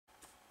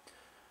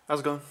How's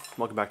it going?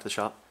 Welcome back to the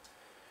shop.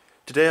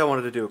 Today I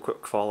wanted to do a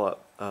quick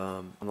follow-up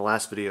on the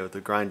last video,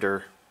 the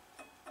grinder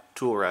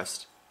tool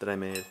rest that I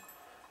made,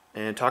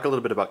 and talk a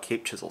little bit about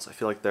cape chisels. I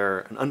feel like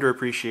they're an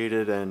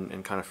underappreciated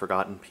and kind of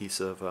forgotten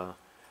piece of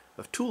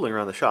tooling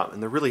around the shop,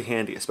 and they're really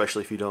handy,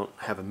 especially if you don't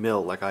have a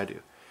mill like I do.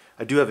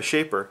 I do have a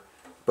shaper,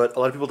 but a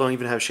lot of people don't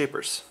even have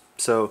shapers.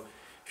 So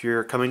if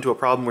you're coming to a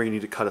problem where you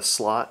need to cut a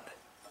slot,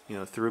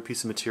 through a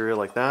piece of material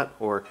like that,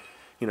 or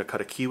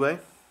cut a keyway,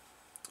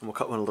 and we'll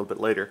cut one a little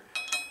bit later,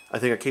 I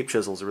think a cape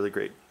chisel is a really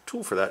great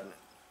tool for that.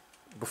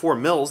 Before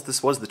mills,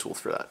 this was the tool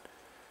for that.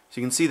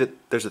 So you can see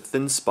that there's a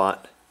thin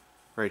spot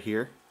right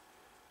here,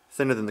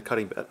 thinner than the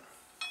cutting bit.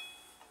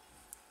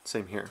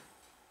 Same here.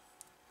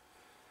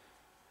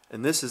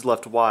 And this is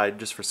left wide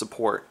just for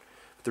support.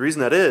 But the reason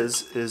that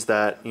is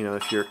that,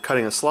 if you're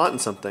cutting a slot in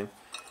something,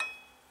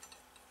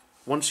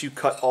 once you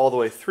cut all the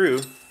way through,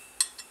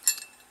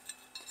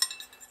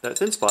 that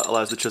thin spot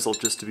allows the chisel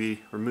just to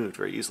be removed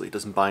very easily. It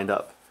doesn't bind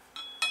up.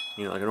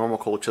 Like a normal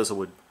cold chisel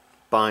would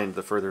bind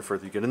the further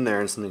you get in there,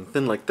 and something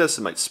thin like this,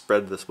 it might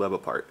spread this web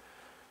apart.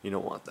 You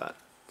don't want that.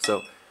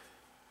 So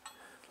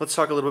let's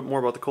talk a little bit more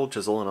about the cold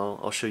chisel, and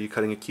I'll show you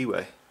cutting a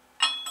keyway.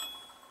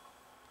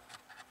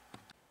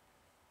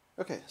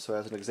 Okay, so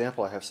as an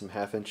example, I have some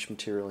 1/2"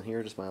 material in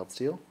here, just mild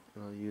steel,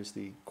 and I'll use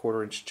the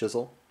 1/4"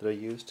 chisel that I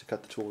use to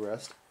cut the tool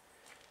rest.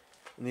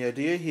 And the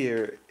idea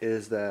here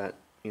is that,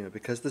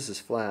 because this is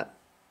flat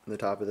and the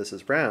top of this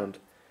is round,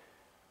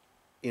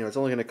 it's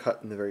only going to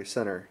cut in the very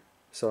center.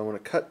 So I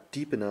want to cut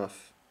deep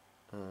enough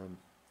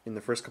in the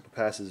first couple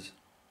passes.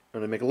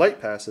 When I make light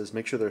passes,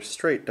 make sure they're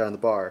straight down the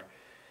bar.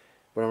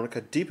 But I want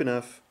to cut deep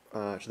enough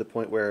to the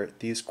point where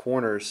these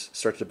corners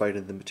start to bite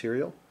into the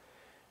material.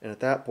 And at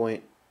that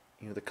point,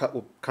 the cut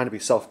will kind of be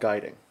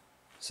self-guiding.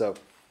 So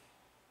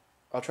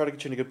I'll try to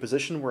get you in a good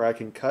position where I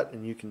can cut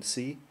and you can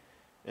see.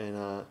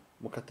 And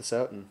we'll cut this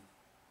out and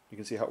you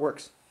can see how it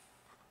works.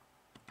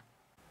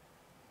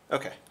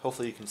 Okay,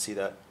 hopefully you can see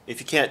that. If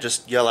you can't,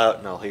 just yell out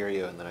and I'll hear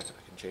you, and then I can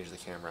change the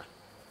camera.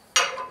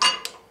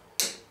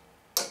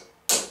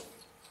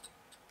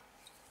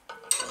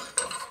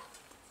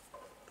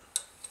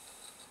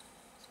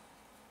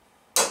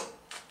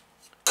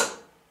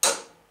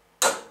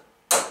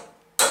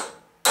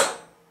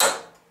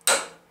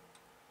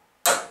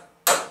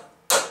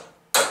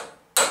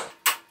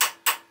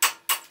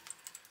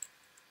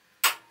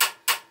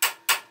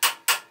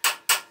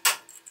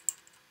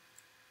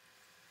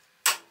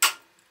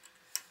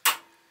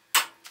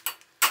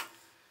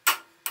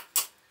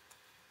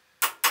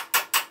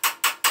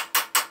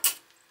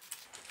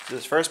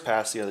 This first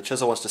pass, the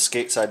chisel wants to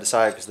skate side to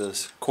side because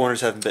those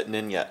corners haven't bitten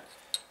in yet.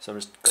 So I'm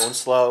just going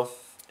slow,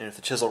 and if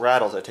the chisel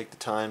rattles, I take the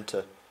time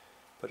to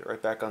put it right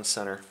back on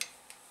center.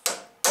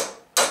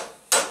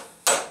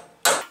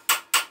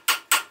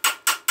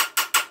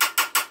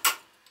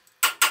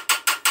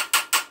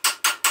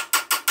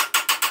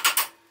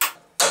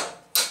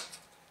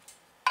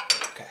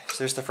 Okay, so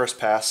there's the first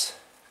pass,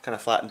 kind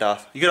of flattened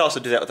off. You could also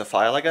do that with a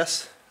file, I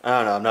guess. I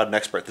don't know, I'm not an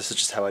expert. This is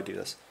just how I do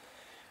this.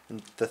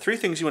 And the three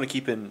things you want to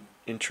keep in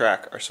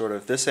track are sort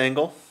of this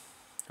angle,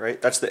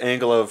 right? That's the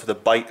angle of the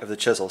bite of the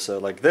chisel. So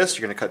like this,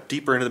 you're going to cut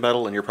deeper into the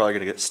metal and you're probably going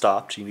to get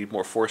stopped. You need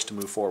more force to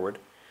move forward.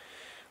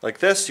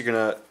 Like this, you're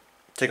going to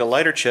take a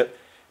lighter chip,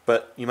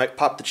 but you might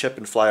pop the chip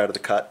and fly out of the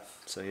cut.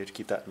 So you have to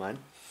keep that in mind.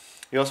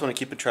 You also want to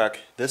keep in track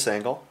this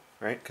angle,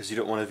 right? Because you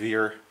don't want to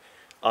veer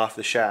off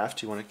the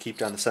shaft. You want to keep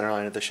down the center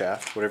line of the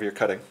shaft, whatever you're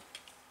cutting.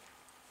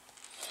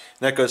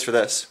 And that goes for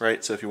this,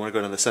 right? So if you want to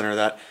go down the center of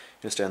that,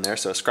 you can stand there.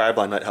 So a scribe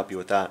line might help you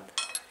with that.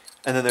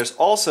 And then there's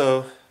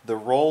also the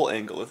roll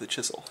angle of the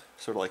chisel,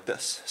 sort of like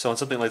this. So on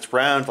something that's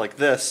round like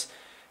this,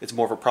 it's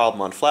more of a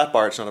problem. On flat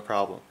bar, it's not a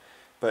problem.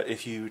 But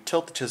if you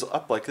tilt the chisel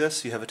up like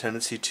this, you have a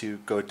tendency to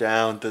go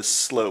down this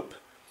slope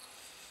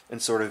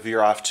and sort of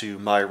veer off to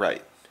my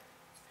right.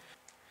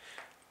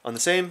 On the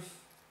same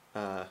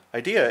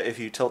idea, if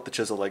you tilt the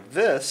chisel like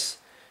this,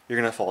 you're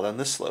going to fall down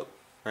this slope,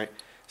 right?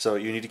 So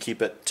you need to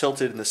keep it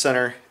tilted in the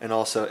center and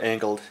also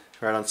angled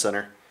right on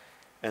center,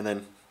 and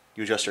then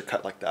you adjust your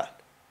cut like that.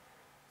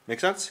 Make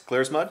sense?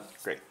 Clear as mud?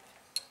 Great.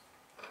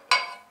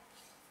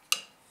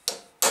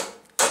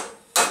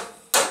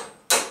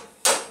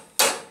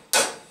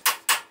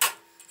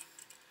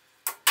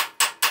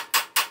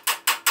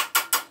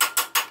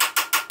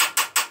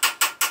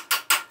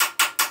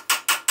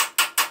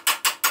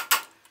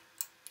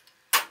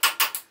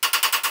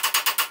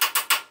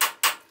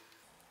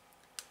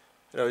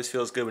 It always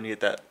feels good when you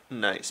get that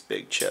nice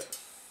big chip.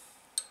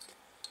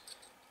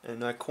 And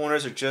my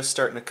corners are just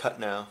starting to cut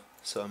now,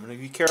 so I'm going to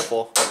be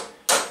careful.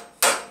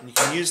 And you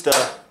can use the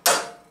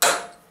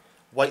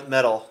white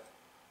metal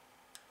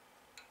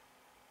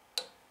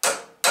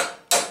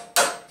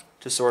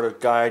to sort of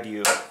guide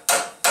you.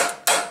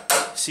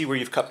 See where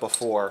you've cut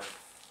before.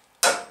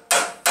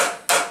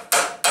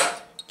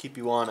 Keep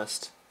you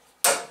honest.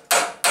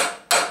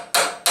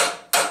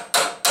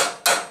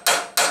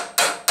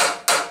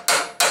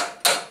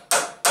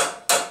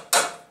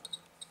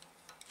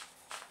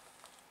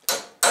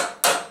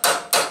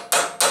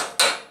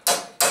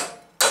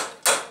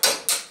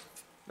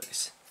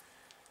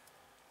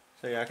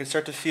 So yeah, I can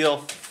start to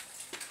feel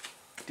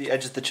the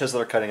edges the chisel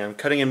are cutting. I'm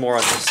cutting in more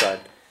on this side.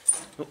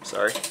 Oops,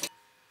 sorry.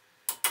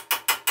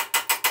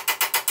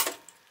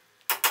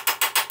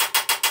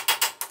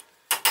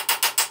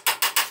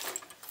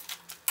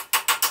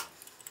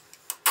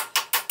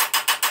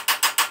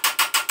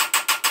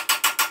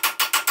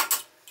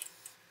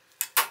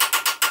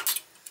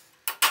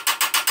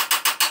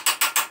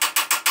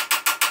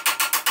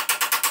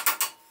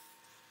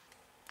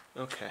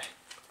 Okay.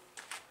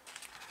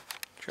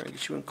 Try and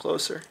get you in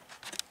closer.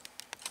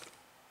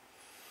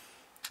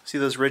 See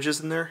those ridges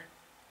in there?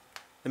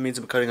 That means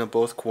I'm cutting on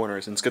both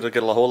corners, and it's going to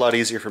get a whole lot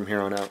easier from here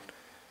on out.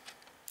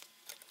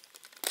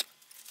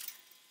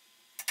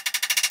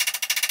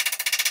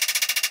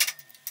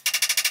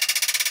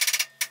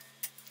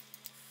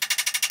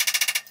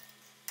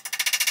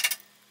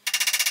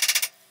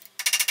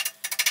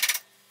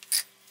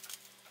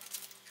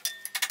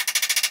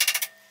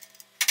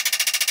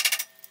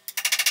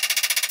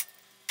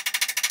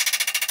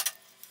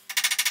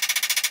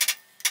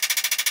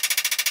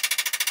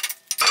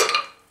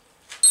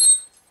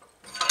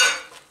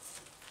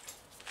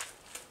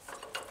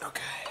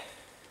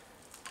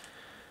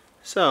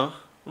 So,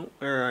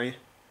 where are you?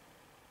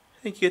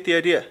 I think you get the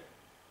idea.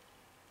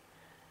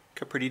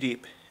 Cut pretty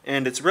deep.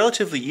 And it's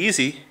relatively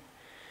easy,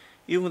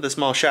 even with a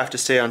small shaft, to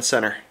stay on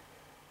center.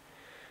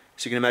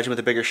 So you can imagine with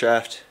a bigger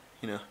shaft,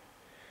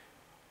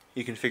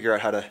 you can figure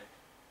out how to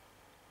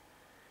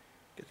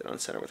get that on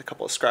center with a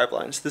couple of scribe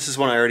lines. This is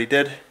one I already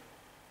did,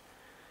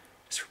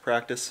 just for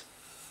practice.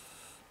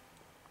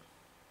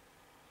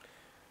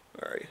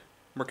 Where are you?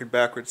 I'm working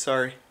backwards,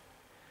 sorry.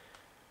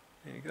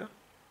 There you go.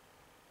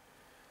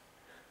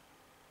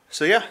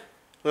 So yeah,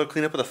 a little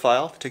cleanup with a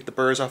file to take the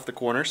burrs off the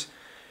corners.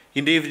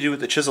 You can even do it with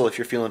the chisel if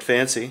you're feeling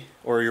fancy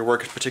or your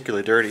work is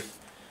particularly dirty.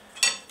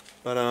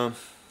 But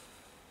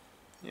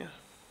yeah.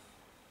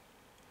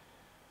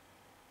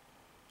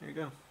 There you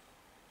go.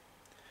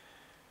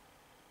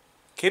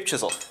 Cape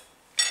chisel.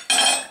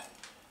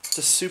 It's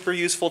a super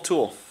useful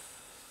tool.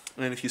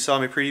 And if you saw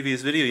my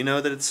previous video, you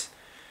know that it's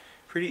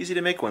pretty easy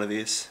to make one of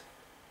these.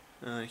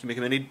 You can make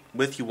them any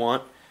width you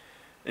want,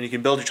 and you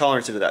can build your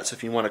tolerance into that. So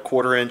if you want a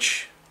 1/4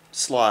 inch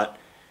slot,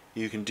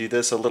 you can do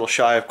this a little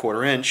shy of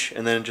 1/4 inch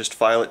and then just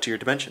file it to your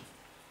dimension.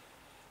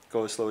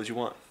 Go as slow as you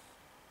want.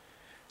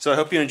 So I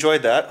hope you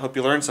enjoyed that, hope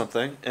you learned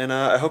something, and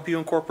I hope you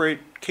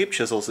incorporate cape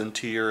chisels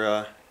into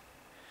your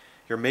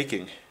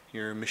making,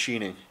 your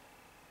machining.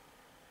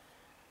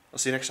 I'll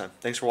see you next time.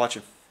 Thanks for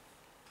watching.